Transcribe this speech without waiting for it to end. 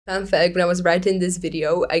Fun fact, when I was writing this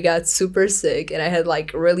video, I got super sick and I had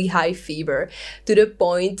like really high fever to the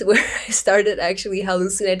point where I started actually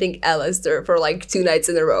hallucinating ALASTOR for like 2 nights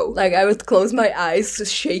in a row. Like I would close my eyes,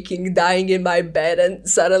 shaking, dying in my bed, and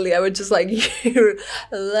suddenly I would just like hear,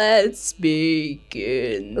 "Let's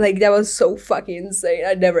begin." Like that was so fucking insane.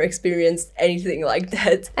 I never experienced anything like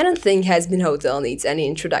that. I don't think Hazbin Hotel needs any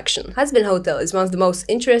introduction. Hazbin Hotel is one of the most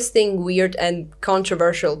interesting, weird, and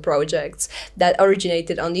controversial projects that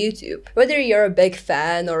originated on YouTube. Whether you're a big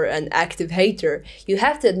fan or an active hater, you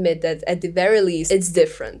have to admit that at the very least it's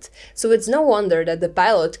different. So it's no wonder that the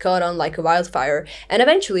pilot caught on like a wildfire and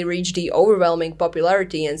eventually reached the overwhelming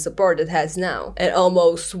popularity and support it has now, and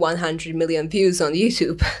almost 100 million views on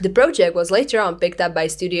YouTube. The project was later on picked up by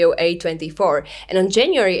Studio A24 and on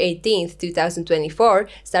January 18th, 2024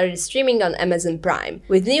 started streaming on Amazon Prime,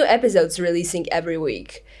 with new episodes releasing every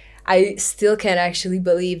week. I still can't actually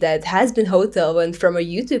believe that Hazbin Hotel went from a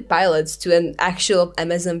YouTube pilot to an actual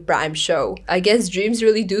Amazon Prime show. I guess dreams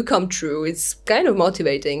really do come true. It's kind of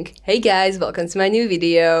motivating. Hey guys, welcome to my new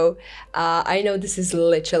video. I know this is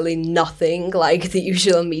literally nothing like the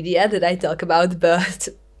usual media that I talk about, but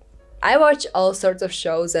I watch all sorts of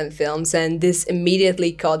shows and films, and this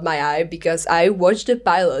immediately caught my eye because I watched the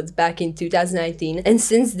pilot back in 2019 and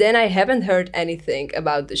since then I haven't heard anything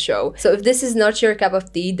about the show. So if this is not your cup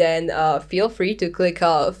of tea, then feel free to click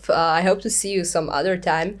off. I hope to see you some other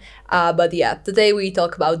time. But yeah, today we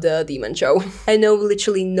talk about the Demon Show. I know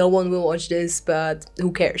literally no one will watch this, but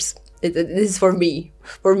who cares? This is for me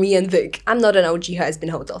and Vic. I'm not an OG Hazbin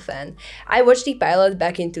Hotel fan. I watched the pilot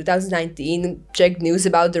back in 2019, checked news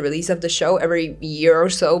about the release of the show every year or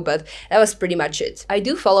so, but that was pretty much it. I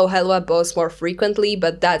do follow Helwa Boss more frequently,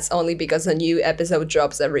 but that's only because a new episode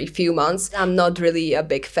drops every few months. I'm not really a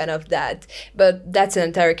big fan of that, but that's an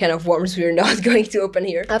entire can of worms we're not going to open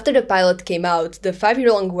here. After the pilot came out, the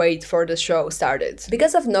 5-year-long wait for the show started.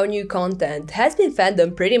 Because of no new content, Hazbin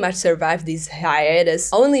fandom pretty much survived this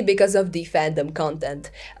hiatus only because of the fandom content.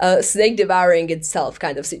 Snake devouring itself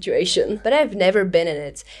kind of situation. But I've never been in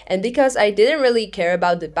it, and because I didn't really care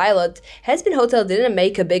about the pilot, Hazbin Hotel didn't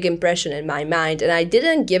make a big impression in my mind and I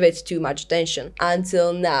didn't give it too much attention.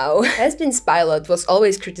 Until now. Hazbin's pilot was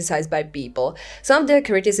always criticized by people. Some of the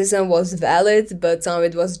criticism was valid, but some of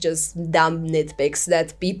it was just dumb nitpicks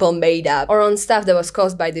that people made up, or on stuff that was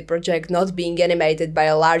caused by the project not being animated by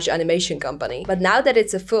a large animation company. But now that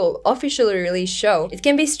it's a full, officially released show, it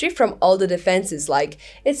can be stripped from all the defenses like,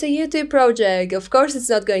 it's a YouTube project, of course it's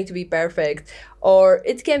not going to be perfect, or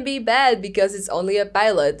it can be bad because it's only a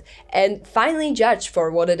pilot, and finally judged for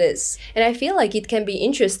what it is. And I feel like it can be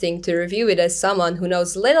interesting to review it as someone who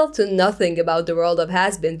knows little to nothing about the world of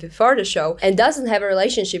Hazbin before the show and doesn't have a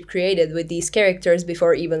relationship created with these characters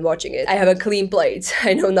before even watching it. I have a clean plate,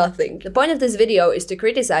 I know nothing. The point of this video is to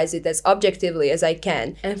criticize it as objectively as I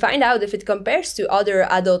can and find out if it compares to other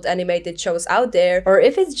adult animated shows out there or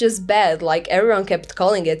if it's just bad like everyone kept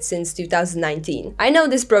calling it since 2019. I know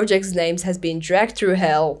this project's name has been dragged through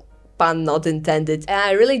hell, pun not intended, and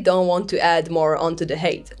I really don't want to add more onto the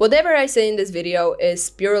hate. Whatever I say in this video is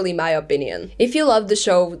purely my opinion. If you love the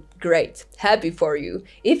show, great, happy for you.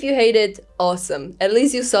 If you hate it, awesome, at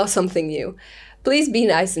least you saw something new. Please be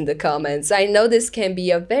nice in the comments. I know this can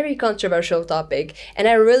be a very controversial topic and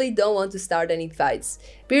I really don't want to start any fights.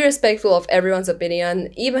 Be respectful of everyone's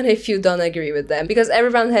opinion, even if you don't agree with them, because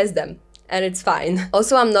everyone has them. And it's fine.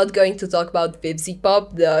 Also, I'm not going to talk about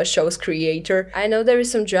Pop, the show's creator. I know there is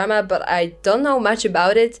some drama, but I don't know much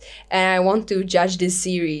about it, and I want to judge this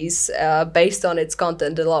series based on its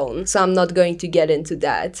content alone, so I'm not going to get into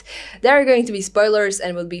that. There are going to be spoilers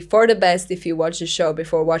and will be for the best if you watch the show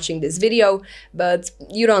before watching this video, but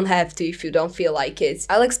you don't have to if you don't feel like it.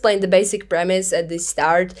 I'll explain the basic premise at the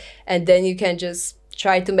start, and then you can just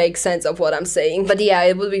try to make sense of what I'm saying. But yeah,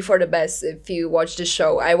 it would be for the best if you watch the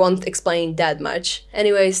show. I won't explain that much.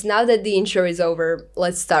 Anyways, now that the intro is over,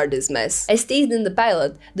 let's start this mess. As teased in the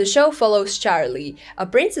pilot, the show follows Charlie, a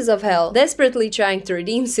princess of hell, desperately trying to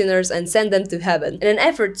redeem sinners and send them to heaven, in an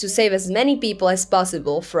effort to save as many people as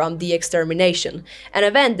possible from the extermination, an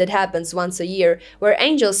event that happens once a year, where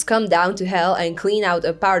angels come down to hell and clean out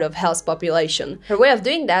a part of hell's population. Her way of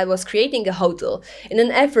doing that was creating a hotel, in an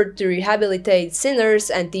effort to rehabilitate sinners characters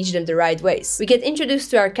and teach them the right ways. We get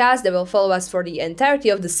introduced to our cast that will follow us for the entirety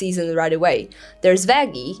of the season right away. There's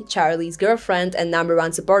Vaggie, Charlie's girlfriend and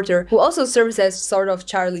 #1 supporter, who also serves as sort of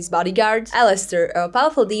Charlie's bodyguard. ALASTOR, a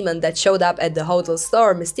powerful demon that showed up at the hotel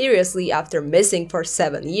store mysteriously after missing for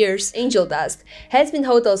 7 years. Angel Dust, Hazbin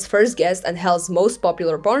Hotel's first guest and Hell's most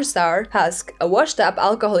popular porn star. Husk, a washed-up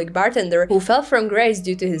alcoholic bartender who fell from grace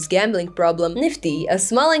due to his gambling problem. Nifty, a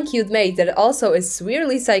small and cute maid that also is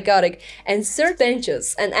weirdly psychotic. And Sir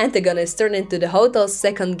Tenchus, an antagonist turned into the hotel's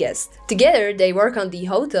second guest. Together, they work on the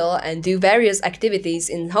hotel and do various activities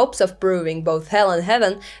in hopes of proving both hell and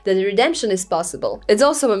heaven that redemption is possible. It's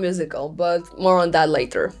also a musical, but more on that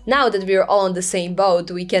later. Now that we're all on the same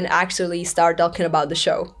boat, we can actually start talking about the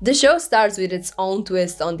show. The show starts with its own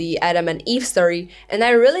twist on the Adam and Eve story, and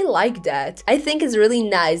I really like that. I think it's really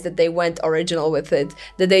nice that they went original with it,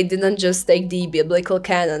 that they didn't just take the biblical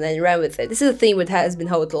canon and ran with it. This is the thing with Hazbin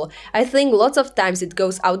Hotel. I think lots of times it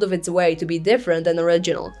goes out of its way to be different and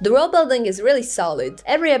original. The world building is really solid.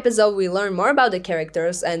 Every episode we learn more about the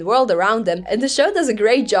characters and world around them, and the show does a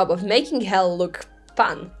great job of making hell look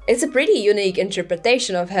fun. It's a pretty unique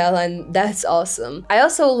interpretation of hell, and that's awesome. I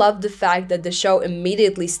also love the fact that the show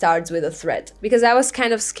immediately starts with a threat, because I was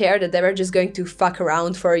kind of scared that they were just going to fuck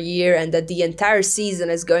around for a year and that the entire season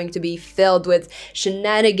is going to be filled with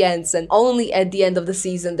shenanigans and only at the end of the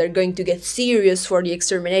season they're going to get serious for the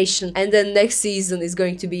extermination and then next season is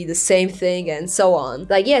going to be the same thing and so on.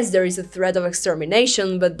 Like, yes, there is a threat of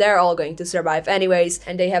extermination, but they're all going to survive anyways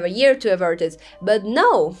and they have a year to avert it. But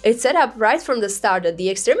no, it's set up right from the start that the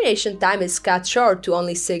extermination time is cut short to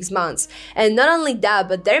only 6 months. And not only that,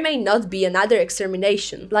 but there may not be another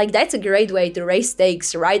extermination. Like, that's a great way to raise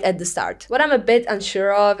stakes right at the start. What I'm a bit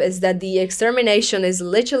unsure of is that the extermination is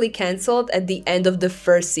literally cancelled at the end of the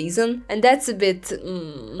first season. And that's a bit,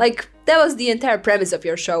 like, that was the entire premise of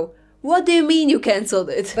your show. What do you mean you cancelled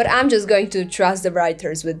it? But I'm just going to trust the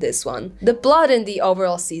writers with this one. The plot in the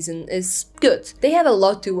overall season is good. They have a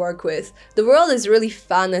lot to work with. The world is really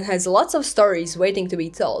fun and has lots of stories waiting to be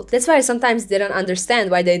told. That's why I sometimes didn't understand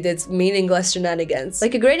why they did meaningless shenanigans.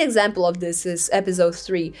 Like, a great example of this is episode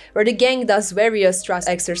 3, where the gang does various trust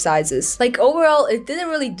exercises. Like, overall, it didn't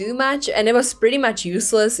really do much and it was pretty much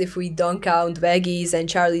useless if we don't count Vaggie's and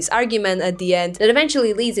Charlie's argument at the end that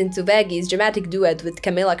eventually leads into Vaggie's dramatic duet with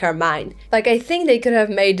Camilla Carmine. Like, I think they could have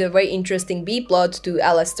made a very interesting B-plot to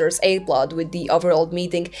ALASTOR's A-plot with the overlord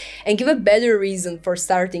meeting and give a better reason for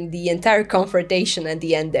starting the entire confrontation at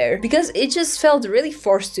the end there. Because it just felt really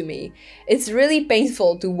forced to me. It's really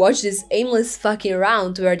painful to watch this aimless fucking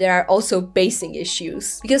around where there are also pacing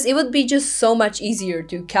issues. Because it would be just so much easier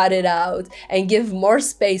to cut it out and give more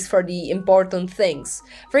space for the important things.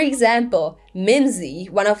 For example, Mimsy,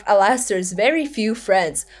 one of ALASTOR's very few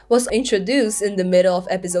friends, was introduced in the middle of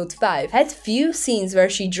episode 5, had few scenes where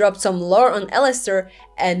she dropped some lore on ALASTOR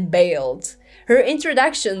and bailed. Her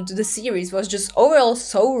introduction to the series was just overall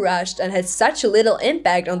so rushed and had such little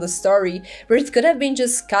impact on the story where it could have been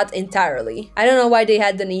just cut entirely. I don't know why they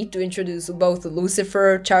had the need to introduce both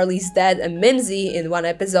Lucifer, Charlie's dad and Mimsy in one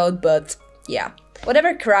episode, but yeah.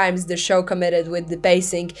 Whatever crimes the show committed with the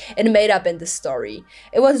pacing, it made up in the story.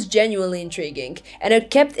 It was genuinely intriguing, and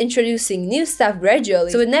it kept introducing new stuff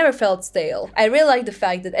gradually, so it never felt stale. I really liked the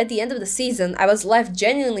fact that at the end of the season, I was left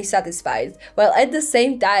genuinely satisfied, while at the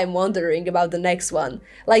same time wondering about the next one.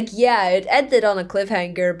 Like, yeah, it ended on a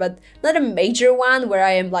cliffhanger, but not a major one where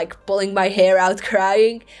I am like pulling my hair out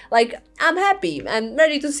crying. Like, I'm happy, I'm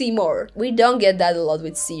ready to see more. We don't get that a lot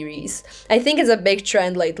with series. I think it's a big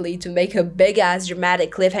trend lately to make a big ass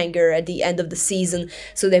dramatic cliffhanger at the end of the season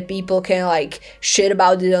so that people can like shit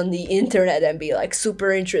about it on the internet and be like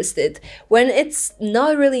super interested, when it's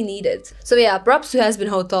not really needed. So yeah, props to Hazbin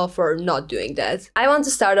Hotel for not doing that. I want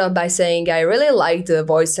to start off by saying I really like the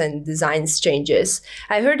voice and designs changes.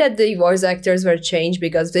 I heard that the voice actors were changed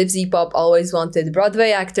because Vivzy Pop always wanted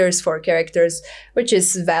Broadway actors for characters, which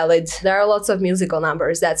is valid. There are lots of musical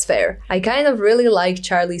numbers, that's fair. I kind of really like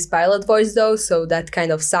Charlie's pilot voice though, so that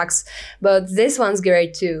kind of sucks, but this one's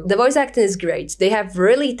great too. The voice acting is great. They have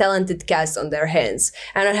really talented cast on their hands.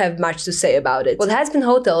 I don't have much to say about it. What Hazbin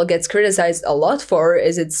Hotel gets criticized a lot for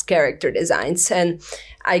is its character designs, and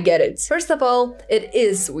I get it. First of all, it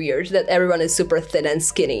is weird that everyone is super thin and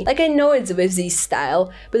skinny. Like, I know it's Vivzy's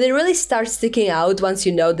style, but it really starts sticking out once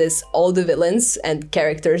you notice all the villains and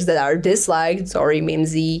characters that are disliked, sorry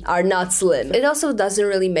Mimsy, are not slim. It also doesn't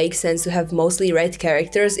really make sense to have mostly red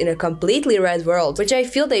characters in a completely red world, which I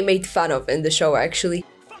feel they made fun of in the show actually.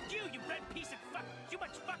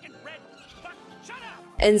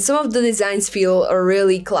 and some of the designs feel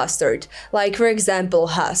really clustered. Like for example,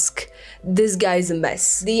 Husk. This guy's a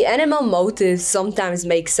mess. The animal motives sometimes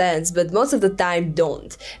make sense, but most of the time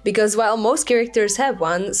don't. Because while most characters have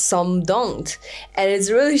one, some don't. And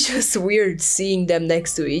it's really just weird seeing them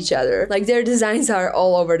next to each other. Like their designs are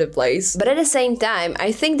all over the place. But at the same time,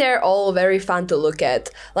 I think they're all very fun to look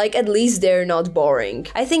at. Like at least they're not boring.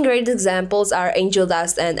 I think great examples are Angel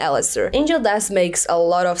Dust and ALASTOR. Angel Dust makes a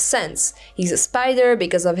lot of sense. He's a spider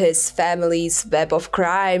because of his family's web of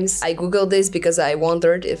crimes. I googled this because I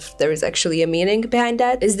wondered if there is actually a meaning behind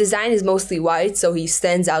that. His design is mostly white, so he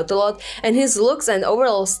stands out a lot, and his looks and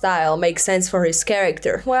overall style make sense for his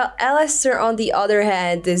character. While ALASTOR, on the other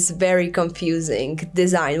hand, is very confusing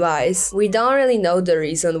design-wise. We don't really know the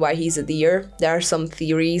reason why he's a deer. There are some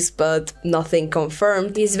theories, but nothing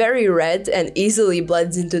confirmed. He's very red and easily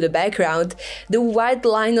blends into the background. The white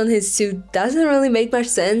line on his suit doesn't really make much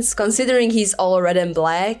sense, considering he's all red and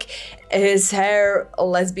black. His hair,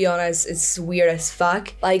 let's be honest, it's weird as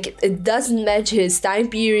fuck. Like, it doesn't match his time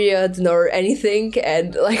period nor anything,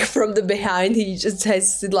 and like from the behind he just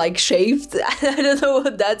has it like shaved. I don't know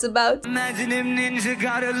what that's about. Imagine him, ninja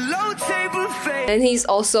got a low table face. And he's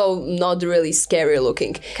also not really scary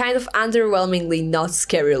looking. Kind of underwhelmingly not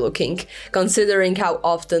scary looking, considering how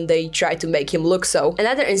often they try to make him look so.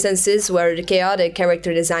 Another instances where the chaotic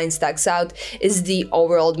character design stacks out is the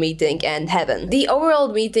overlord meeting and Heaven. The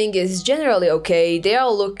overlord meeting is generally okay, they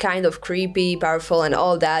all look kind of creepy, powerful and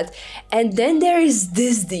all that, and then there is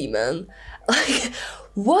this demon. Like,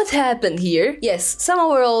 what happened here? Yes, some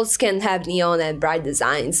overalls can have neon and bright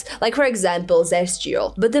designs, like for example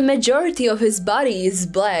Zestial, but the majority of his body is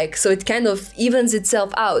black, so it kind of evens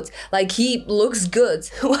itself out. Like, he looks good.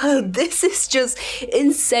 Well, this is just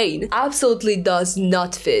insane. Absolutely does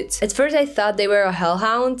not fit. At first I thought they were a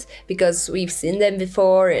hellhound, because we've seen them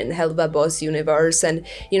before in Helva Boss universe, and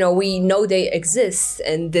you know, we know they exist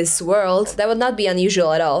in this world. That would not be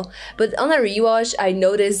unusual at all. But on a rewatch I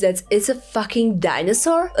noticed that it's a fucking dinosaur.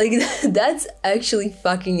 Like, that's actually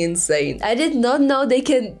fucking insane. I did not know they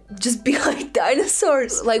can just be like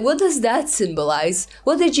dinosaurs. Like, what does that symbolize?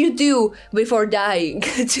 What did you do before dying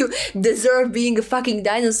to deserve being a fucking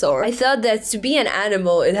dinosaur? I thought that to be an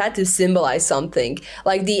animal it had to symbolize something.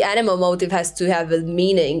 Like, the animal motive has to have a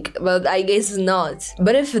meaning, but I guess not.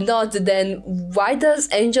 But if not, then why does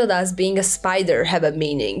Angel Dust being a spider have a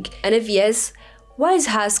meaning? And if yes, why is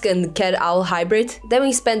Husk and Cat Owl hybrid? Then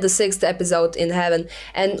we spent the 6th episode in Heaven,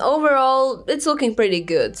 and overall, it's looking pretty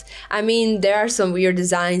good. I mean, there are some weird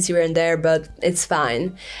designs here and there, but it's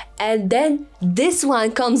fine. And then this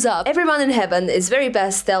one comes up. Everyone in Heaven is very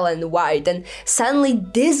pastel and white, and suddenly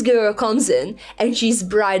this girl comes in, and she's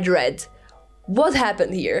bright red. What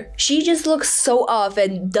happened here? She just looks so off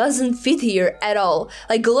and doesn't fit here at all.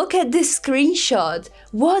 Like, look at this screenshot.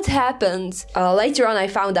 What happened? Later on I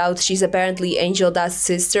found out she's apparently Angel Dust's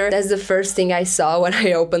sister. That's the first thing I saw when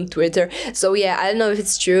I opened Twitter. So yeah, I don't know if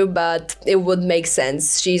it's true, but it would make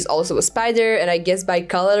sense. She's also a spider, and I guess by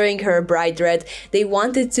coloring her bright red, they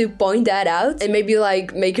wanted to point that out and maybe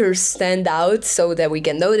like make her stand out so that we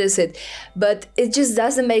can notice it. But it just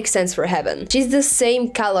doesn't make sense for Heaven. She's the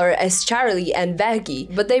same color as Charlie and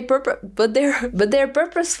Vaggie, but they're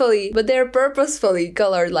purposefully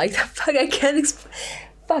colored like the fuck. I can't explain.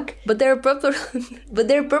 Fuck. But they're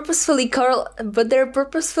purposefully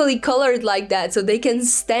colored like that so they can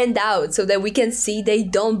stand out, so that we can see they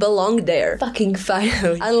don't belong there. Fucking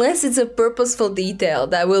finally. Unless it's a purposeful detail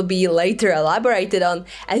that will be later elaborated on,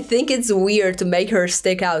 I think it's weird to make her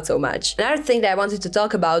stick out so much. Another thing that I wanted to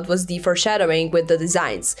talk about was the foreshadowing with the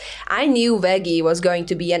designs. I knew Vaggie was going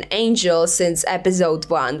to be an angel since episode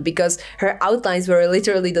 1 because her outlines were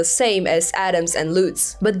literally the same as Adam's and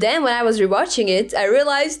Lute's. But then when I was rewatching it, I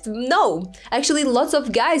realized no, actually lots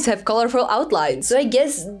of guys have colorful outlines, so I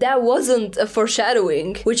guess that wasn't a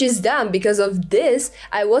foreshadowing, which is dumb. Because of this,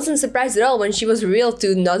 I wasn't surprised at all when she was revealed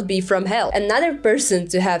to not be from hell. Another person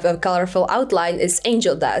to have a colorful outline is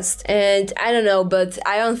Angel Dust, and I don't know, but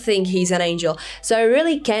I don't think he's an angel, so I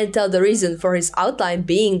really can't tell the reason for his outline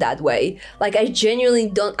being that way. Like, I genuinely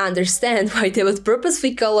don't understand why they would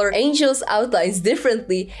purposely color angels' outlines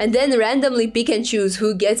differently and then randomly pick and choose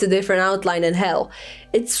who gets a different outline in hell.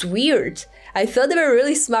 It's weird. I thought they were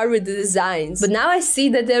really smart with the designs, but now I see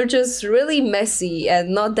that they're just really messy and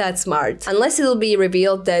not that smart. Unless it'll be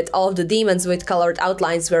revealed that all of the demons with colored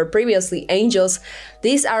outlines were previously angels,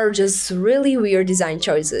 these are just really weird design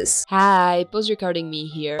choices. Hi, post-recording me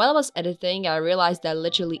here. While I was editing, I realized that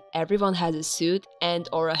literally everyone has a suit and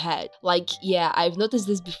or a head. Like, yeah, I've noticed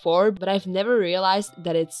this before, but I've never realized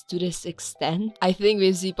that it's to this extent. I think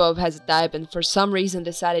with Z-pop has a type and for some reason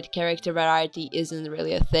decided character variety isn't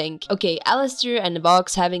really a thing. Okay, ALASTOR and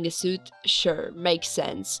Vox having a suit, sure, makes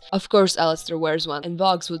sense. Of course ALASTOR wears one, and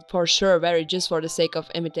Vox would for sure wear it just for the sake of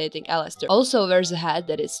imitating ALASTOR. Also wears a hat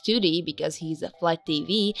that is 2D because he's a flat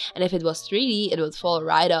TV, and if it was 3D, it would fall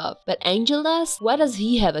right off. But Angel does? Why does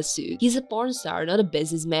he have a suit? He's a porn star, not a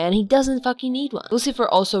businessman. He doesn't fucking need one. Lucifer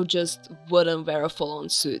also just wouldn't wear a full-on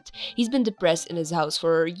suit. He's been depressed in his house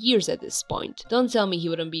for years at this point. Don't tell me he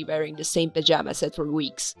wouldn't be wearing the same pajama set for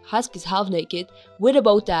weeks. Husk is half naked, with a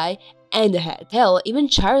bow tie, and a hat. Hell, even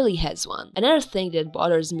Charlie has one. Another thing that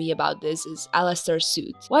bothers me about this is ALASTOR's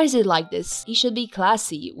suit. Why is it like this? He should be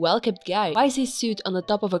classy, well-kept guy. Why is his suit on the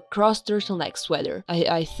top of a cross turtleneck sweater?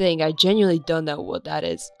 I genuinely don't know what that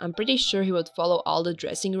is. I'm pretty sure he would follow all the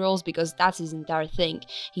dressing rules because that's his entire thing.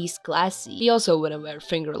 He's classy. He also wouldn't wear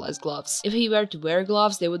fingerless gloves. If he were to wear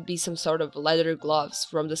gloves, they would be some sort of leather gloves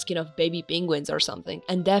from the skin of baby penguins or something.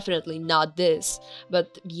 And definitely not this.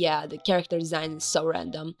 But yeah, the character design is so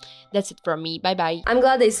random. That's it from me, bye bye. I'm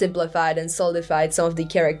glad they simplified and solidified some of the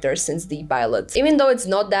characters since the pilot. Even though it's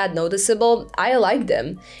not that noticeable, I like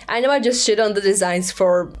them. I know I just shit on the designs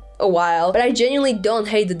for a while, but I genuinely don't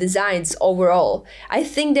hate the designs overall. I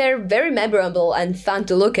think they're very memorable and fun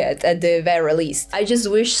to look at the very least. I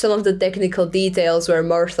just wish some of the technical details were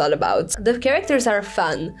more thought about. The characters are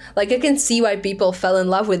fun, like I can see why people fell in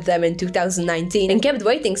love with them in 2019 and kept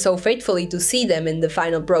waiting so faithfully to see them in the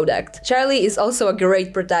final product. Charlie is also a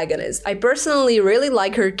great protagonist. I personally really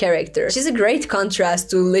like her character. She's a great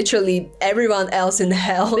contrast to literally everyone else in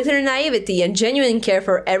hell, with her naivety and genuine care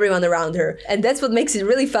for everyone around her, and that's what makes it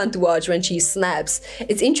really fun to watch when she snaps.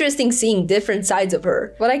 It's interesting seeing different sides of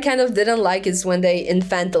her. What I kind of didn't like is when they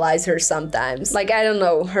infantilize her sometimes. Like, I don't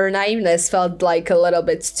know, her naiveness felt like a little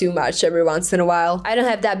bit too much every once in a while. I don't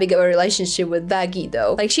have that big of a relationship with Baggy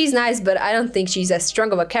though. Like, she's nice, but I don't think she's as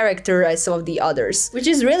strong of a character as some of the others. Which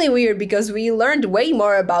is really weird because we learned way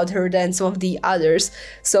more about her than some of the others,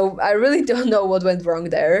 so I really don't know what went wrong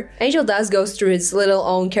there. Angel does go through his little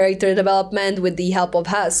own character development with the help of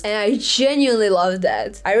Husk, and I genuinely love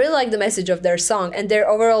that. I really like the message of their song and their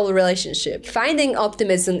overall relationship. Finding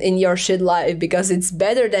optimism in your shit life because it's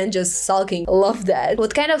better than just sulking. Love that.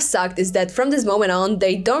 What kind of sucked is that from this moment on,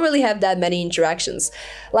 they don't really have that many interactions.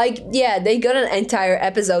 Like, yeah, they got an entire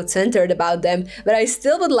episode centered about them, but I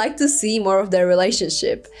still would like to see more of their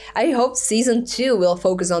relationship. I hope season 2 will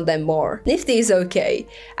focus on them more. Nifty is okay.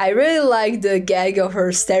 I really like the gag of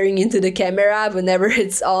her staring into the camera whenever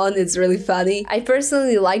it's on. It's really funny. I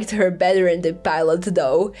personally liked her better in the pilot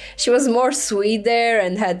though. She was more sweet there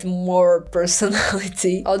and had more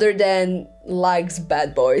personality, other than likes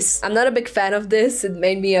bad boys. I'm not a big fan of this. It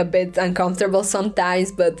made me a bit uncomfortable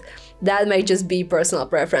sometimes, but that may just be personal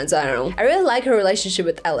preference, I don't know. I really like her relationship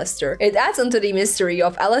with ALASTOR. It adds onto the mystery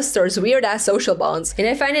of ALASTOR's weird-ass social bonds, and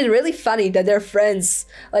I find it really funny that they're friends.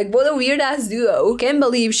 Like, what a weird-ass duo. Can't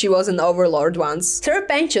believe she was an overlord once. Sir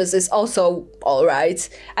Panchos is also alright.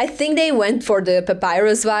 I think they went for the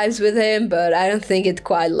Papyrus vibes with him, but I don't think it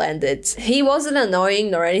quite landed. He wasn't annoying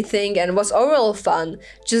nor anything and was overall fun,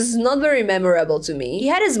 just not very memorable to me. He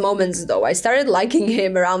had his moments though. I started liking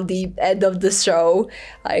him around the end of the show,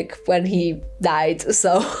 like when he died,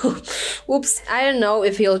 so whoops. I don't know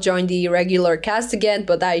if he'll join the regular cast again,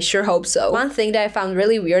 but I sure hope so. One thing that I found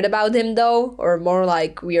really weird about him though, or more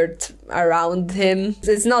like weird around him,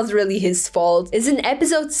 it's not really his fault, is in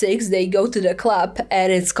episode 6 they go to the club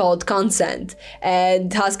and it's called Consent,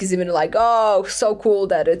 and Husk is even like, oh, so cool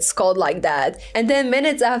that it's called like that, and then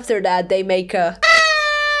minutes after that they make a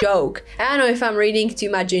joke. I don't know if I'm reading too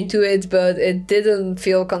much into it, but it didn't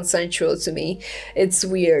feel consensual to me. It's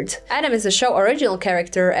weird. Adam is a show original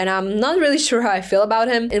character and I'm not really sure how I feel about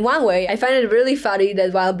him. In one way, I find it really funny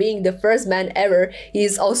that while being the first man ever,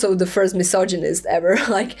 he's also the first misogynist ever.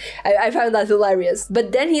 Like, I found that hilarious.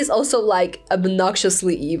 But then he's also like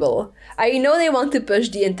obnoxiously evil. I know they want to push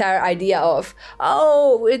the entire idea of,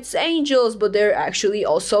 oh, it's angels, but they're actually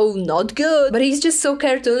also not good. But he's just so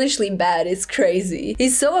cartoonishly bad, it's crazy.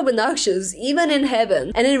 He's so so obnoxious, even in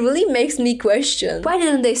heaven. And it really makes me question, why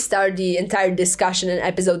didn't they start the entire discussion in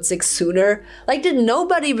episode 6 sooner? Like, did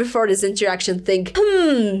nobody before this interaction think,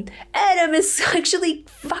 Adam is actually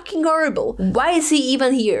fucking horrible. Why is he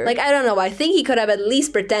even here? Like, I don't know, I think he could have at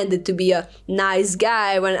least pretended to be a nice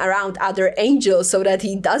guy when around other angels so that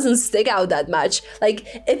he doesn't stick out that much.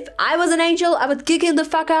 Like, if I was an angel, I would kick him the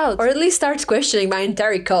fuck out. Or at least start questioning my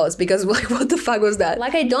entire cause, because like, what the fuck was that?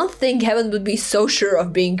 Like, I don't think heaven would be so sure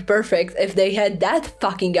of being perfect if they had that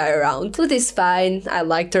fucking guy around. Ruth is fine, I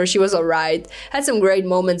liked her, she was alright. Had some great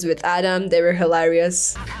moments with Adam, they were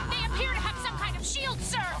hilarious. They appear to have some kind of shield,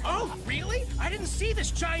 sir! Oh, really? I didn't see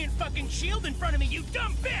this giant fucking shield in front of me, you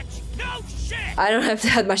dumb bitch! No shit! I don't have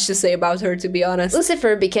that much to say about her, to be honest.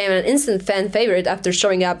 Lucifer became an instant fan favorite after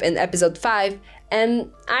showing up in episode 5,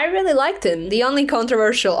 and I really liked him. The only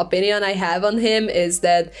controversial opinion I have on him is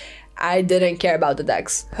that I didn't care about the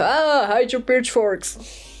decks. Hide your pitchforks.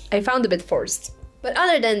 I found a bit forced. But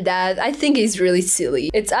other than that, I think he's really silly.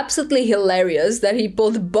 It's absolutely hilarious that he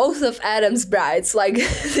pulled both of Adam's brides. Like,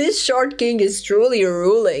 this short king is truly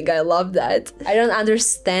ruling. I love that. I don't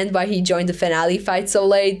understand why he joined the finale fight so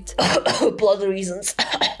late. Plot reasons.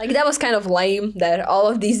 Like, that was kind of lame that all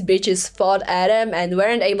of these bitches fought Adam and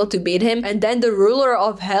weren't able to beat him, and then the ruler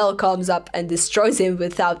of hell comes up and destroys him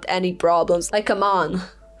without any problems. Like, come on.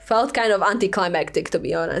 Felt kind of anticlimactic, to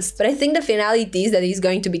be honest. But I think the finale teased that he's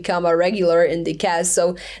going to become a regular in the cast,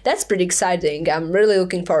 so that's pretty exciting. I'm really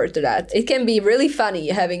looking forward to that. It can be really funny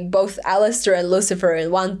having both ALASTOR and Lucifer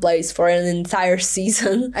in one place for an entire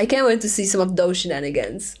season. I can't wait to see some of those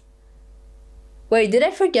shenanigans. Wait, did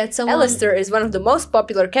I forget someone? ALASTOR is one of the most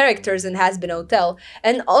popular characters in Hazbin Hotel,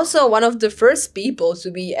 and also one of the first people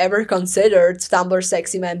to be ever considered Tumblr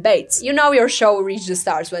sexy man baits. You know your show reached the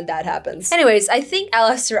stars when that happens. Anyways, I think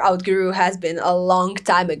ALASTOR outgrew Hazbin a long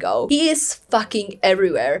time ago. He is fucking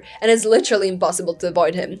everywhere, and it's literally impossible to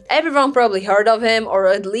avoid him. Everyone probably heard of him, or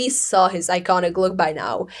at least saw his iconic look by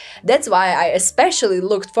now. That's why I especially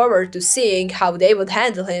looked forward to seeing how they would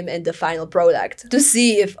handle him in the final product. To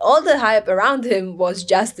see if all the hype around him was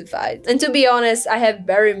justified. And to be honest, I have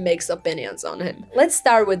very mixed opinions on him. Let's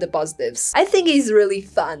start with the positives. I think he's really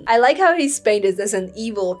fun. I like how he's painted as an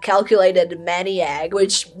evil, calculated maniac,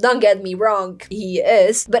 which, don't get me wrong, he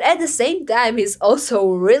is, but at the same time he's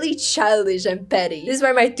also really childish and petty. This is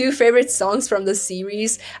why my two favorite songs from the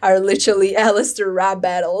series are literally ALASTOR rap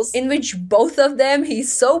battles, in which both of them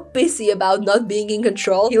he's so pissy about not being in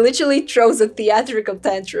control, he literally throws a theatrical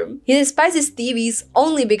tantrum. He despises TVs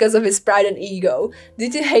only because of his pride and ego. Due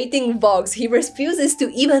to hating vlogs, he refuses to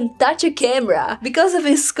even touch a camera because of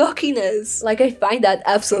his cockiness. Like, I find that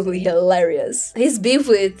absolutely hilarious. His beef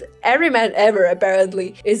with every man ever,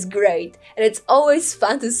 apparently, is great, and it's always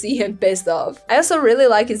fun to see him pissed off. I also really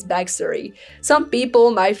like his backstory. Some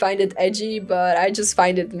people might find it edgy, but I just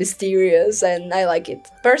find it mysterious, and I like it.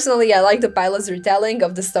 Personally, I like the pilot's retelling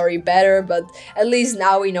of the story better, but at least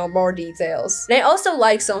now we know more details. And I also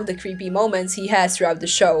like some of the creepy moments he has throughout the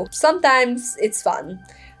show. Sometimes it's fun.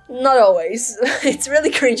 Not always. It's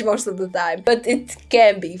really cringe most of the time, but it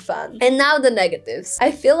can be fun. And now the negatives.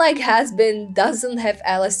 I feel like Hazbin doesn't have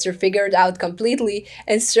ALASTOR figured out completely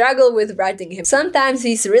and struggle with writing him. Sometimes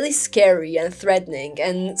he's really scary and threatening,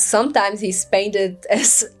 and sometimes he's painted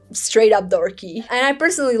as straight up dorky. And I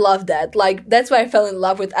personally love that. Like, that's why I fell in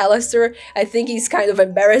love with ALASTOR. I think he's kind of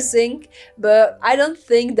embarrassing, but I don't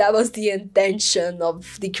think that was the intention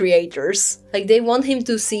of the creators. Like, they want him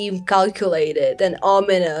to seem calculated and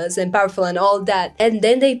ominous and powerful and all that, and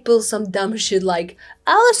then they pull some dumb shit like,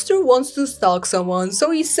 ALASTOR wants to stalk someone,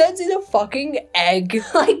 so he sends in a fucking egg.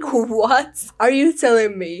 Like, what? Are you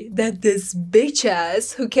telling me that this bitch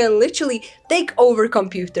ass, who can literally take over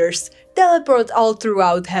computers, teleport all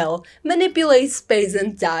throughout hell, manipulate space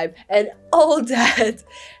and time, and all that,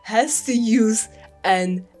 has to use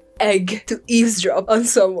an egg to eavesdrop on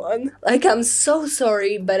someone? Like, I'm so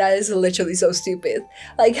sorry, but that is literally so stupid.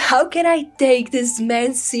 Like, how can I take this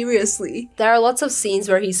man seriously? There are lots of scenes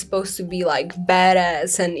where he's supposed to be like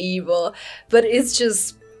badass and evil, but it's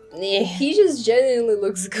just he just genuinely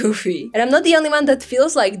looks goofy. And I'm not the only one that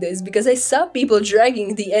feels like this, because I saw people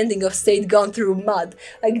dragging the ending of State Gone through mud.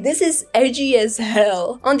 Like, this is edgy as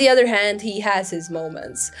hell. On the other hand, he has his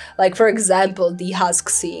moments. Like, for example, the husk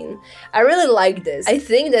scene. I really like this. I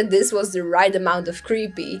think that this was the right amount of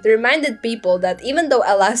creepy. It reminded people that even though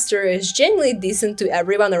ALASTOR is genuinely decent to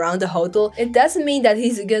everyone around the hotel, it doesn't mean that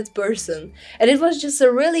he's a good person. And it was just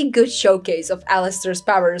a really good showcase of ALASTOR's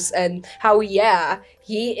powers and how, yeah,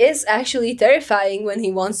 he is actually terrifying when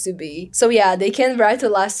he wants to be. So yeah, they can write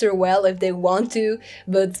ALASTOR well if they want to,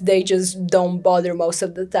 but they just don't bother most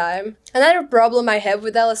of the time. Another problem I have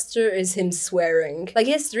with ALASTOR is him swearing. Like,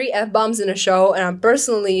 he has 3 F-bombs in a show, and I'm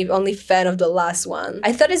personally only fan of the last one.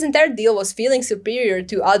 I thought his entire deal was feeling superior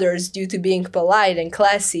to others due to being polite and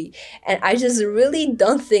classy, and I just really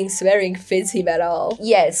don't think swearing fits him at all.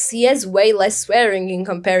 Yes, he has way less swearing in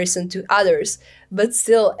comparison to others, but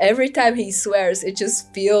still, every time he swears, it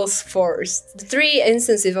just feels forced. The 3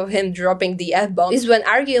 instances of him dropping the F-bomb is when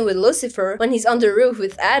arguing with Lucifer, when he's on the roof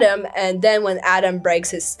with Adam, and then when Adam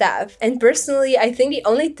breaks his staff. And personally, I think the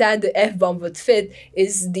only time the F-bomb would fit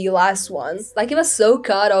is the last one. Like, he was so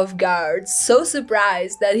caught off guard, so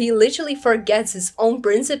surprised that he literally forgets his own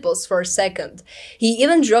principles for a second. He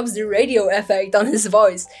even drops the radio effect on his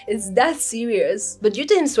voice. It's that serious. But due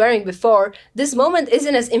to him swearing before, this moment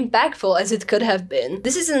isn't as impactful as it could have been.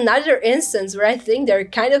 This is another instance where I think they're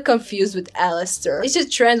kind of confused with ALASTOR. It's a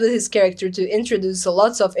trend with his character to introduce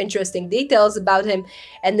lots of interesting details about him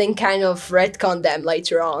and then kind of retcon them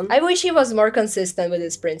later on. I wish he was more consistent with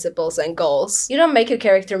his principles and goals. You don't make a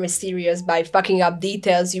character mysterious by fucking up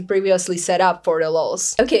details you previously set up for the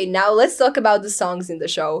lols. Okay, now let's talk about the songs in the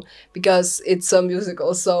show, because it's a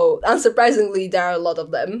musical, so unsurprisingly there are a lot of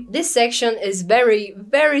them. This section is very,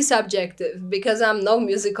 very subjective because I'm no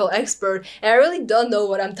musical expert and I really don't know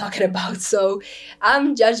what I'm talking about, so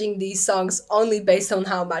I'm judging these songs only based on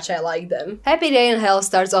how much I like them. Happy Day in Hell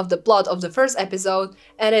starts off the plot of the first episode,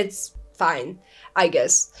 and it's fine, I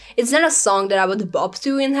guess. It's not a song that I would bop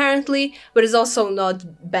to inherently, but it's also not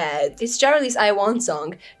bad. It's Charlie's I Want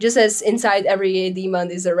song, just as Inside Every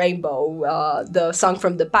Demon is a Rainbow, the song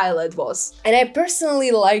from the pilot was. And I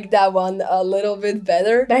personally like that one a little bit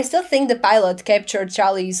better, but I still think the pilot captured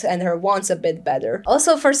Charlie's and her wants a bit better.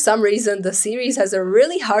 Also, for some reason, the series has a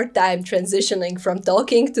really hard time transitioning from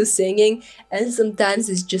talking to singing, and sometimes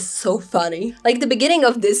it's just so funny. Like, the beginning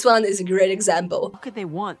of this one is a great example. How could they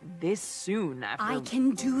want this soon after— I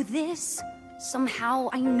can do this. Somehow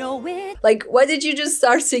I know it. Like, why did you just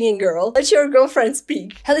start singing, girl? Let your girlfriend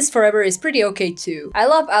speak. Hell is Forever is pretty okay too. I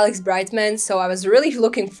love Alex Brightman, so I was really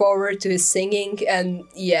looking forward to his singing, and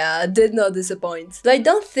yeah, did not disappoint. But I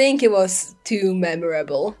don't think it was too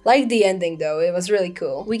memorable. Like the ending though, it was really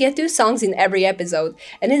cool. We get 2 songs in every episode,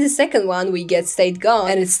 and in the second one we get Stayed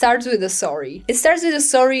Gone, and it starts with a sorry. It starts with a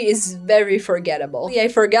sorry is very forgettable. I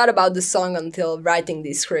forgot about the song until writing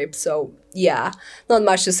this script, so yeah, not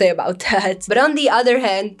much to say about that. But on the other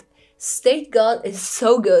hand, Stayed Gone is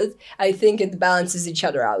so good, I think it balances each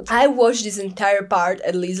other out. I watched this entire part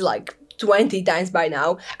at least like 20 times by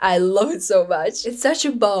now. I love it so much. It's such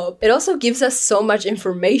a bop. It also gives us so much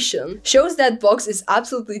information. Shows that Box is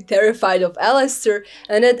absolutely terrified of ALASTOR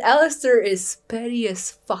and that ALASTOR is petty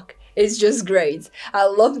as fuck. It's just great. I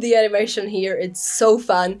love the animation here, it's so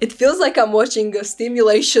fun. It feels like I'm watching a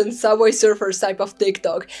stimulation Subway Surfers type of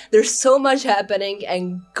TikTok. There's so much happening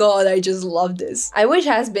and god, I just love this. I wish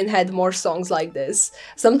Hazbin had more songs like this.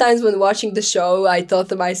 Sometimes when watching the show, I thought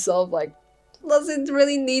to myself like, does it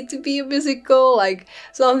really need to be a musical? Like,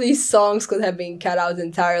 some of these songs could have been cut out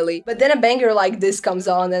entirely. But then a banger like this comes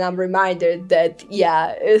on and I'm reminded that,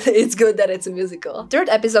 yeah, it's good that it's a musical. Third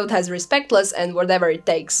episode has Respectless and Whatever It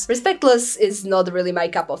Takes. Respectless is not really my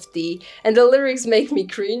cup of tea, and the lyrics make me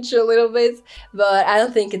cringe a little bit, but I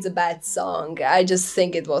don't think it's a bad song. I just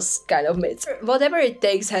think it was kind of mid. Whatever It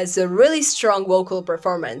Takes has a really strong vocal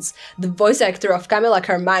performance. The voice actor of Camilla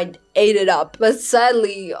Carmine ate it up, but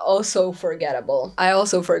sadly also forgettable. I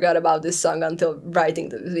also forgot about this song until writing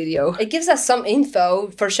the video. It gives us some info,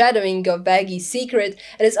 foreshadowing of Baggy's secret,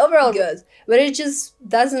 and it's overall good, but it just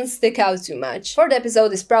doesn't stick out too much. Fourth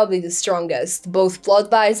episode is probably the strongest, both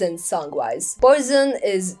plot-wise and song-wise. Poison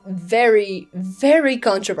is very, very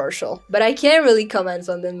controversial, but I can't really comment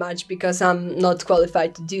on them much because I'm not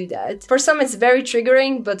qualified to do that. For some it's very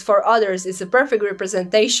triggering, but for others it's a perfect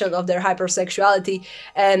representation of their hypersexuality,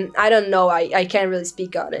 and I don't know, I can't really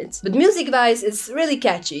speak on it. But music-wise, it's really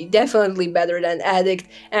catchy, definitely better than Addict,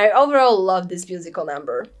 and I overall love this musical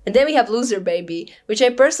number. And then we have Loser Baby, which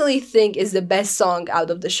I personally think is the best song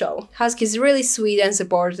out of the show. Husky is really sweet and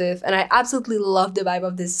supportive, and I absolutely love the vibe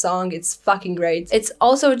of this song, it's fucking great. It's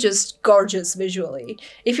also just gorgeous visually.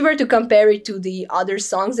 If you were to compare it to the other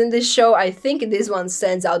songs in this show, I think this one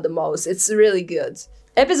stands out the most, it's really good.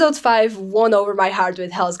 Episode 5 won over my heart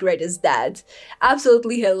with Hell's Greatest Dad.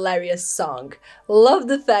 Absolutely hilarious song. Love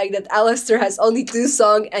the fact that ALASTOR has only 2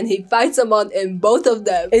 songs and he fights someone in both of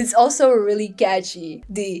them. It's also really catchy.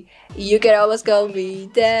 The "you can always call me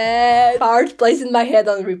dad" part plays in my head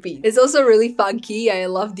on repeat. It's also really funky. I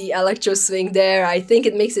love the electro swing there. I think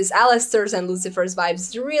it mixes ALASTOR's and Lucifer's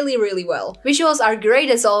vibes really well. Visuals are great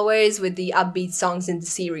as always with the upbeat songs in the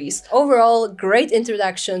series. Overall, great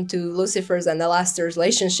introduction to Lucifer's and ALASTOR's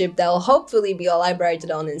relationship that'll hopefully be elaborated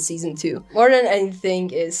on in season 2. More than anything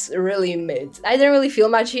is really mid. I didn't really feel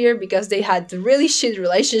much here because they had a really shit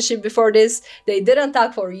relationship before this, they didn't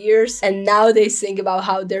talk for years, and now they sing about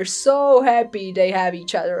how they're so happy they have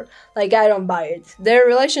each other. Like, I don't buy it. Their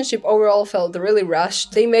relationship overall felt really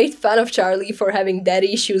rushed. They made fun of Charlie for having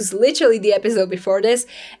daddy issues literally the episode before this,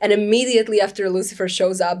 and immediately after Lucifer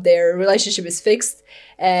shows up, their relationship is fixed.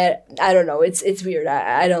 I don't know, it's weird,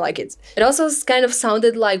 I don't like it. It also kind of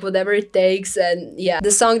sounded like whatever it takes, and yeah,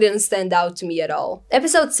 the song didn't stand out to me at all.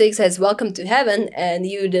 Episode 6 has Welcome to Heaven, and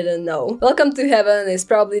you didn't know. Welcome to Heaven is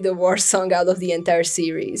probably the worst song out of the entire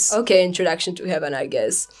series. Okay, Introduction to Heaven, I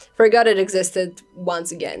guess. Forgot it existed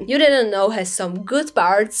once again. You Didn't Know has some good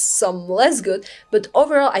parts, some less good, but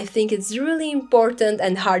overall I think it's really important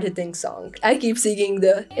and hard-hitting song. I keep singing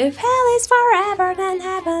the "if hell is forever then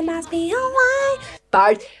heaven must be online"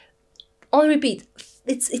 part on repeat.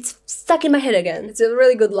 It's stuck in my head again. It's a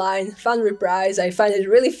really good line, fun reprise. I find it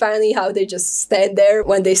really funny how they just stand there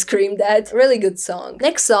when they scream that. Really good song.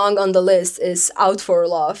 Next song on the list is Out for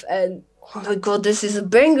Love, and oh my god, this is a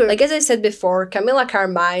banger! Like, as I said before, Camila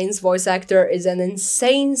Carmine's voice actor is an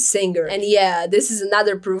insane singer. And yeah, this is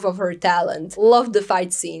another proof of her talent. Loved the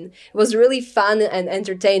fight scene. It was really fun and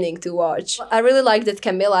entertaining to watch. I really like that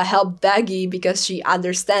Camila helped Baggy because she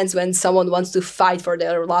understands when someone wants to fight for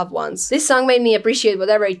their loved ones. This song made me appreciate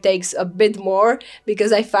whatever it takes a bit more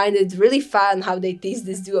because I find it really fun how they teased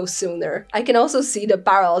this duo sooner. I can also see the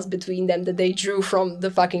parallels between them that they drew from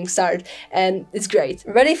the fucking start, and it's great.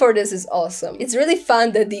 Ready for This is awesome. It's really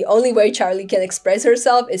fun that the only way Charlie can express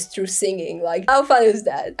herself is through singing. Like, how fun is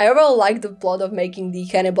that? I overall like the plot of making the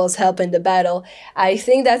cannibals help in the battle. I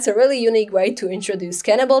think that's a really unique way to introduce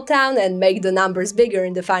Cannibal Town and make the numbers bigger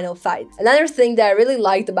in the final fight. Another thing that I really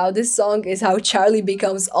liked about this song is how Charlie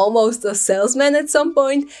becomes almost a salesman at some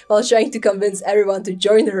point while trying to convince everyone to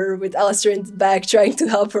join her, with ALASTOR in the back trying to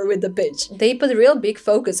help her with the pitch. They put a real big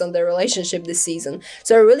focus on their relationship this season,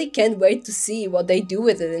 so I really can't wait to see what they do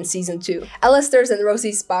with it in season 2. ALASTOR's and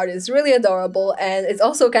Rosie's part is really adorable, and it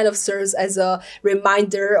also kind of serves as a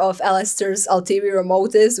reminder of ALASTOR's ulterior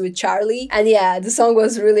motives with Charlie. And yeah, the song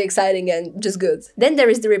was really exciting and just good. Then there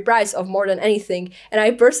is the reprise of More Than Anything, and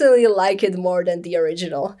I personally like it more than the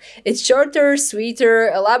original. It's shorter,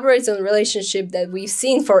 sweeter, elaborates on a relationship that we've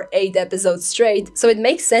seen for 8 episodes straight, so it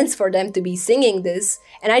makes sense for them to be singing this,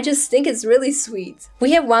 and I just think it's really sweet.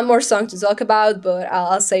 We have one more song to talk about, but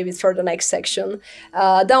I'll save it for the next section.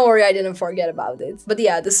 Don't worry, I didn't forget about it. But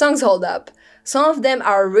yeah, the songs hold up. Some of them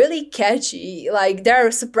are really catchy, like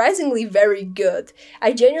they're surprisingly very good.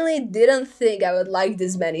 I genuinely didn't think I would like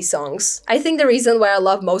this many songs. I think the reason why I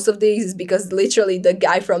love most of these is because literally the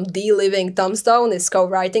guy from The Living Tombstone is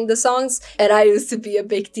co-writing the songs, and I used to be a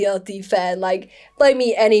big TLT fan. Like, play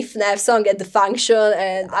me any FNAF song at the function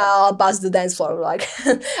and I'll bust the dance floor, like,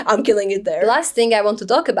 I'm killing it there. The last thing I want to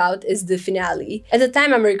talk about is the finale. At the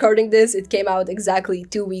time I'm recording this, it came out exactly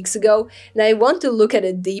 2 weeks ago, and I want to look at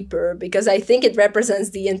it deeper because I think it represents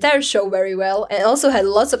the entire show very well and also had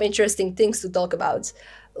lots of interesting things to talk about.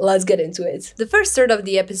 Let's get into it. The first third of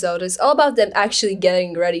the episode is all about them actually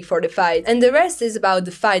getting ready for the fight, and the rest is about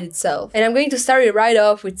the fight itself. And I'm going to start it right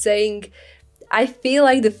off with saying I feel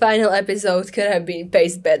like the final episode could have been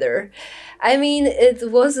paced better. I mean, it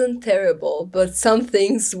wasn't terrible, but some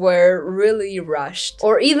things were really rushed.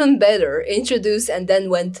 Or even better, introduced and then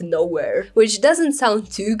went nowhere. Which doesn't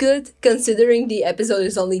sound too good, considering the episode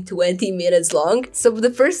is only 20 minutes long. So the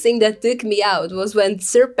first thing that took me out was when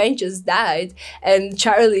Sir Penchus died, and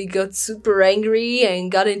Charlie got super angry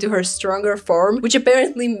and got into her stronger form, which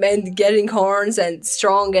apparently meant getting horns and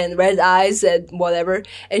strong and red eyes and whatever.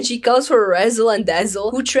 And she calls for Razzle and Dazzle,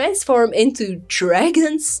 who transform into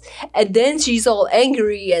dragons, and then she's all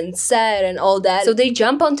angry and sad and all that. So they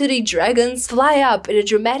jump onto the dragons, fly up in a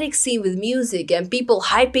dramatic scene with music and people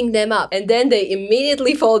hyping them up, and then they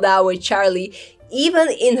immediately fall down with Charlie, even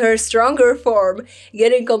in her stronger form,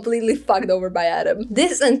 getting completely fucked over by Adam.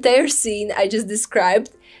 This entire scene I just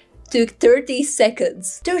described took 30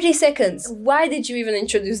 seconds. 30 seconds! Why did you even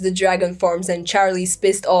introduce the dragon forms and Charlie's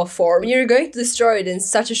pissed off form when you're going to destroy it in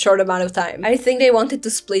such a short amount of time? I think they wanted to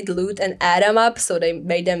split Lute and Adam up, so they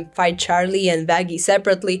made them fight Charlie and Vaggie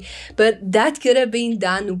separately, but that could have been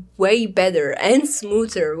done way better and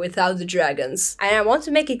smoother without the dragons. And I want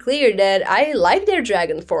to make it clear that I like their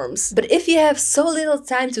dragon forms, but if you have so little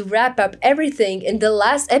time to wrap up everything in the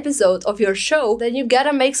last episode of your show, then you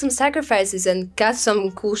gotta make some sacrifices and cut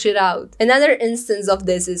some cool shit out. Another instance of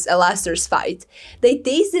this is ALASTOR's fight. They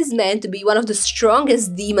tease this man to be one of the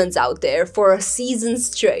strongest demons out there for a season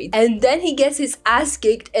straight, and then he gets his ass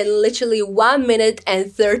kicked in literally 1 minute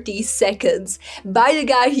and 30 seconds by the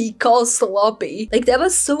guy he calls sloppy. Like, that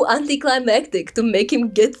was so anticlimactic to make him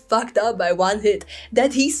get fucked up by one hit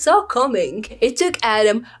that he saw coming. It took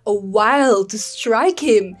Adam a while to strike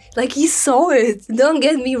him. Like, he saw it. Don't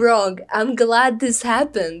get me wrong, I'm glad this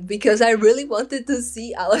happened because I really wanted to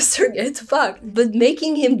see ALASTOR get fucked. But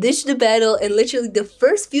making him ditch the battle in literally the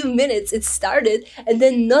first few minutes it started and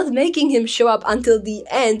then not making him show up until the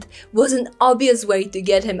end was an obvious way to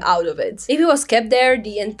get him out of it. If he was kept there,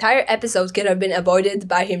 the entire episode could have been avoided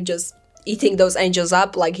by him just eating those angels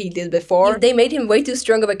up like he did before. They made him way too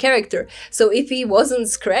strong of a character, so if he wasn't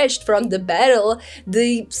scratched from the battle,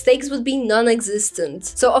 the stakes would be non-existent.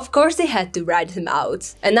 So of course they had to write him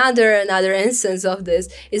out. Another instance of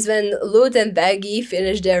this is when Lute and Vaggie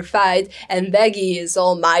finish their fight and Vaggie is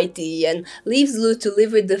almighty and leaves Lute to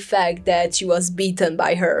live with the fact that she was beaten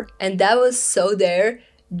by her. And that was so there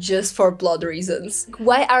just for plot reasons.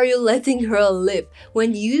 Why are you letting her live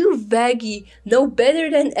when you, Vaggie, know better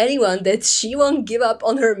than anyone that she won't give up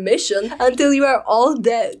on her mission until you are all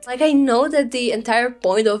dead? Like, I know that the entire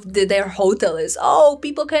point of their hotel is, oh,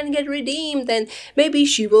 people can get redeemed and maybe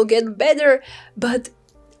she will get better, but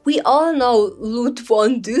we all know Lute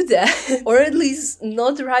won't do that. Or at least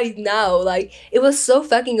not right now. Like, it was so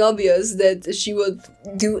fucking obvious that she would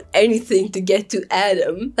do anything to get to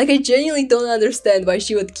Adam. Like, I genuinely don't understand why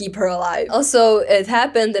she would keep her alive. Also, it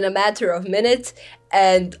happened in a matter of minutes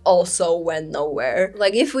and also went nowhere.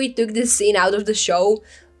 Like, if we took this scene out of the show,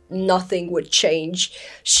 nothing would change.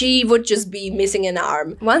 She would just be missing an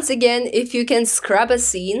arm. Once again, if you can scrap a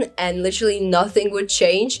scene and literally nothing would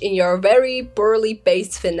change in your very poorly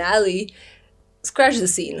paced finale, scratch the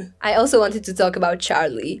scene. I also wanted to talk about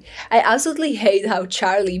Charlie. I absolutely hate how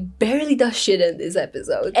Charlie barely does shit in this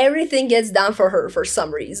episode. Everything gets done for her for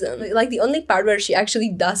some reason. Like, the only part where she actually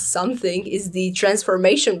does something is the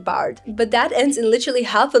transformation part. But that ends in literally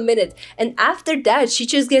half a minute, and after that she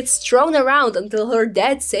just gets thrown around until her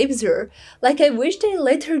dad saves her. Like, I wish they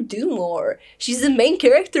let her do more. She's the main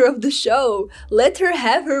character of the show. Let her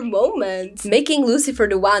have her moment. Making Lucifer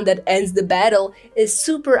the one that ends the battle is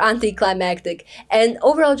super anticlimactic and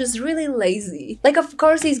overall just really lazy. Like, of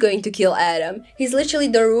course he's going to kill Adam. He's literally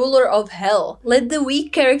the ruler of hell. Let the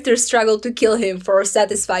weak character struggle to kill him for a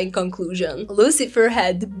satisfying conclusion. Lucifer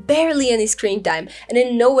had barely any screen time and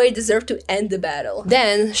in no way deserved to end the battle.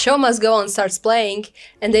 Then, Show Must Go On starts playing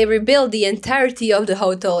and they rebuild the entirety of the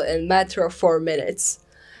hotel in a matter of 4 minutes.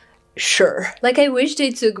 Sure. Like, I wish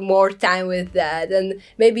they took more time with that and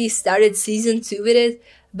maybe started season 2 with it,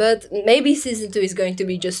 but maybe season 2 is going to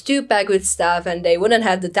be just too packed with stuff and they wouldn't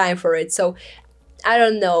have the time for it, so I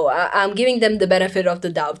don't know, I'm giving them the benefit of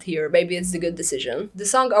the doubt here. Maybe it's a good decision. The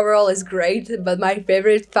song overall is great, but my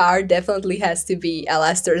favorite part definitely has to be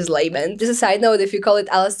ALASTOR's lament. Just a side note, if you call it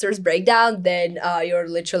ALASTOR's breakdown, then you're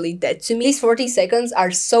literally dead to me. These 40 seconds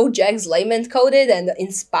are so Jack's lament coded and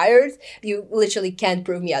inspired, you literally can't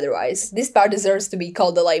prove me otherwise. This part deserves to be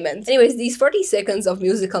called the lament. Anyways, these 40 seconds of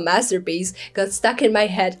musical masterpiece got stuck in my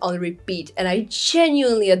head on repeat, and I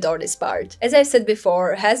genuinely adore this part. As I said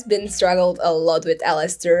before, Hazbin struggled a lot with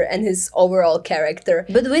ALASTOR and his overall character,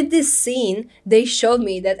 but with this scene they showed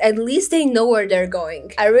me that at least they know where they're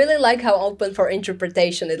going. I really like how open for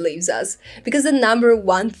interpretation it leaves us, because the number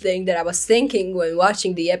one thing that I was thinking when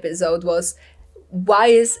watching the episode was, why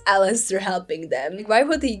is ALASTOR helping them? Why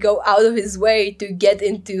would he go out of his way to get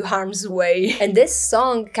into harm's way? And this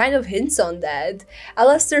song kind of hints on that.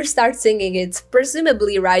 ALASTOR starts singing it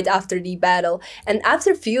presumably right after the battle, and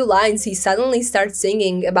after a few lines he suddenly starts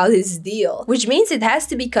singing about his deal, which means it has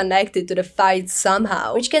to be connected to the fight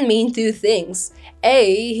somehow, which can mean two things.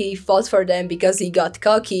 A, he fought for them because he got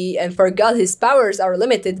cocky and forgot his powers are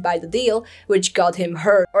limited by the deal, which got him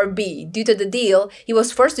hurt. Or B, due to the deal, he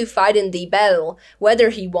was forced to fight in the battle, whether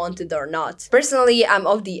he wanted or not. Personally, I'm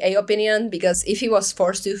of the A opinion, because if he was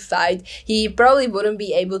forced to fight, he probably wouldn't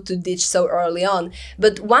be able to ditch so early on.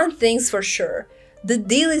 But one thing's for sure, The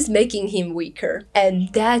deal is making him weaker,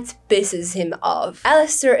 and that pisses him off.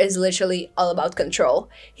 ALASTOR is literally all about control.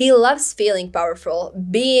 He loves feeling powerful,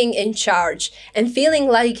 being in charge, and feeling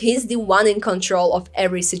like he's the one in control of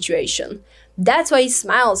every situation. That's why he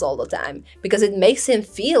smiles all the time, because it makes him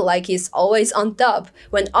feel like he's always on top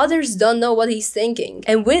when others don't know what he's thinking.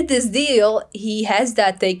 And with this deal, he has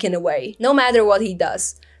that taken away, no matter what he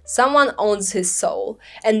does. Someone owns his soul,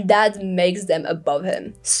 and that makes them above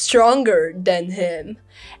him, stronger than him.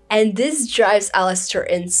 And this drives ALASTOR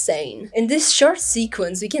insane. In this short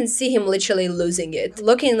sequence, we can see him literally losing it,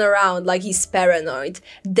 looking around like he's paranoid,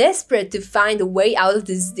 desperate to find a way out of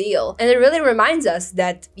this deal. And it really reminds us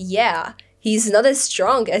that, yeah, he's not as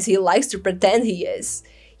strong as he likes to pretend he is.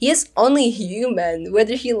 He is only human,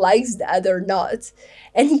 whether he likes that or not.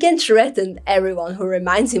 And he can threaten everyone who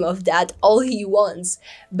reminds him of that all he wants,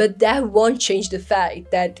 but that won't change the fact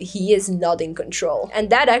that he is not in control. And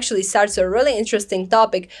that actually starts a really interesting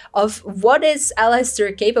topic of what is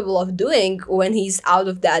ALASTOR capable of doing when he's out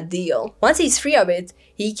of that deal. Once he's free of it,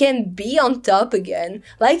 he can be on top again,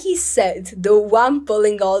 like he said, the one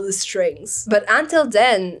pulling all the strings. But until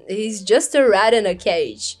then, he's just a rat in a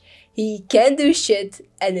cage. He can't do shit,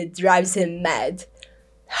 and it drives him mad.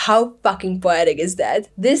 How fucking poetic is that?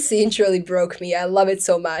 This scene truly broke me, I love it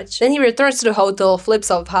so much. Then he returns to the hotel, flips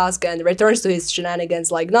off Haska, and returns to his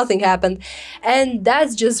shenanigans like nothing happened, and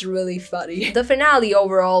that's just really funny. The finale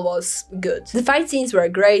overall was good. The fight scenes were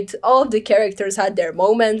great, all of the characters had their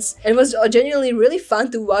moments, and it was genuinely really fun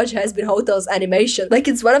to watch Hazbin Hotel's animation. Like,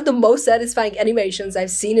 it's one of the most satisfying animations I've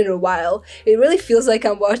seen in a while. It really feels like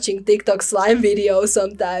I'm watching TikTok slime videos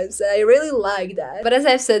sometimes, and I really like that. But as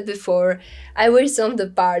I've said before, I wish some of the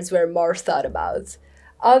parts were more thought about.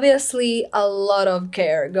 Obviously, a lot of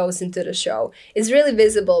care goes into the show. It's really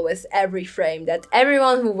visible with every frame that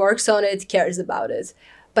everyone who works on it cares about it.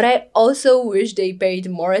 But I also wish they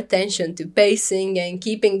paid more attention to pacing and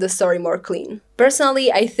keeping the story more clean.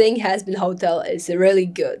 Personally, I think Hazbin Hotel is really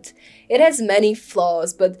good. It has many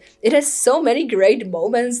flaws, but it has so many great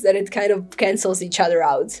moments that it kind of cancels each other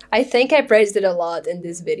out. I think I praised it a lot in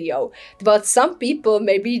this video, but some people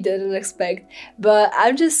maybe didn't expect, but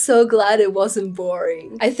I'm just so glad it wasn't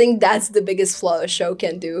boring. I think that's the biggest flaw a show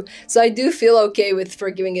can do, so I do feel okay with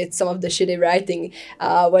forgiving it some of the shitty writing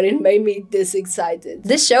when it made me this excited.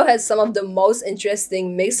 This show has some of the most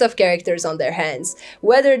interesting mix of characters on their hands,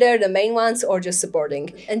 whether they're the main ones or just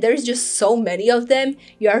supporting. And there's just so many of them,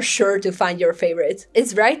 you are sure to find your favorite.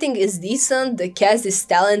 Its writing is decent, the cast is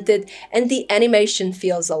talented, and the animation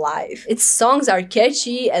feels alive. Its songs are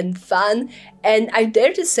catchy and fun, and I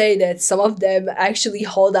dare to say that some of them actually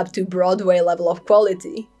hold up to Broadway level of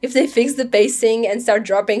quality. If they fix the pacing and start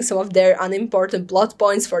dropping some of their unimportant plot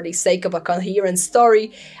points for the sake of a coherent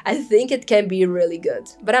story, I think it can be really good.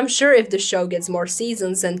 But I'm sure if the show gets more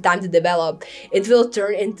seasons and time to develop, it will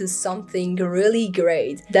turn into something really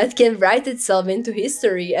great that can write itself into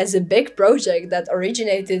history as a big project that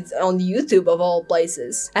originated on YouTube of all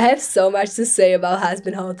places. I have so much to say about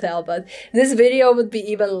Hazbin Hotel, but this video would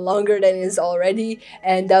be even longer than it is already,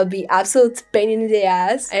 and that would be absolute pain in the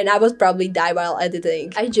ass, and I would probably die while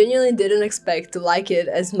editing. I genuinely didn't expect to like it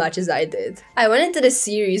as much as I did. I went into the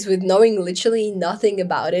series with knowing literally nothing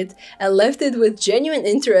about it and left it with genuine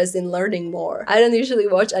interest in learning more. I don't usually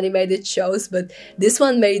watch animated shows, but this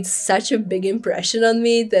one made such a big impression on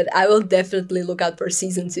me that I will definitely look out for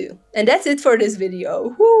season 2. And that's it for this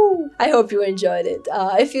video. Woo! I hope you enjoyed it.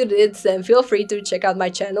 If you did, then feel free to check out my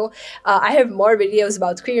channel. I have more videos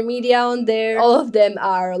about queer media on there. All of them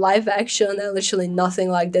are live action and literally nothing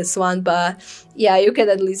like this one, but yeah, you can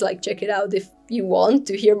at least like check it out if you want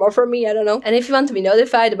to hear more from me, I don't know. And if you want to be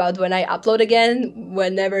notified about when I upload again,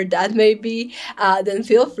 whenever that may be, then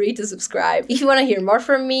feel free to subscribe. If you want to hear more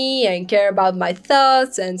from me and care about my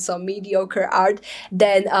thoughts and some mediocre art,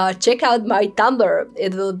 then check out my Tumblr.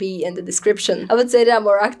 It will be in the description. I would say that I'm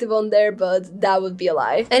more active on there, but that would be a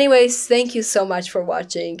lie. Anyways, thank you so much for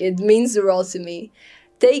watching. It means the world to me.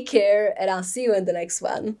 Take care, and I'll see you in the next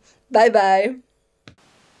one. Bye bye.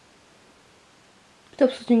 To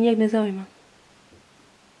absolutnie nijak nezaujíma.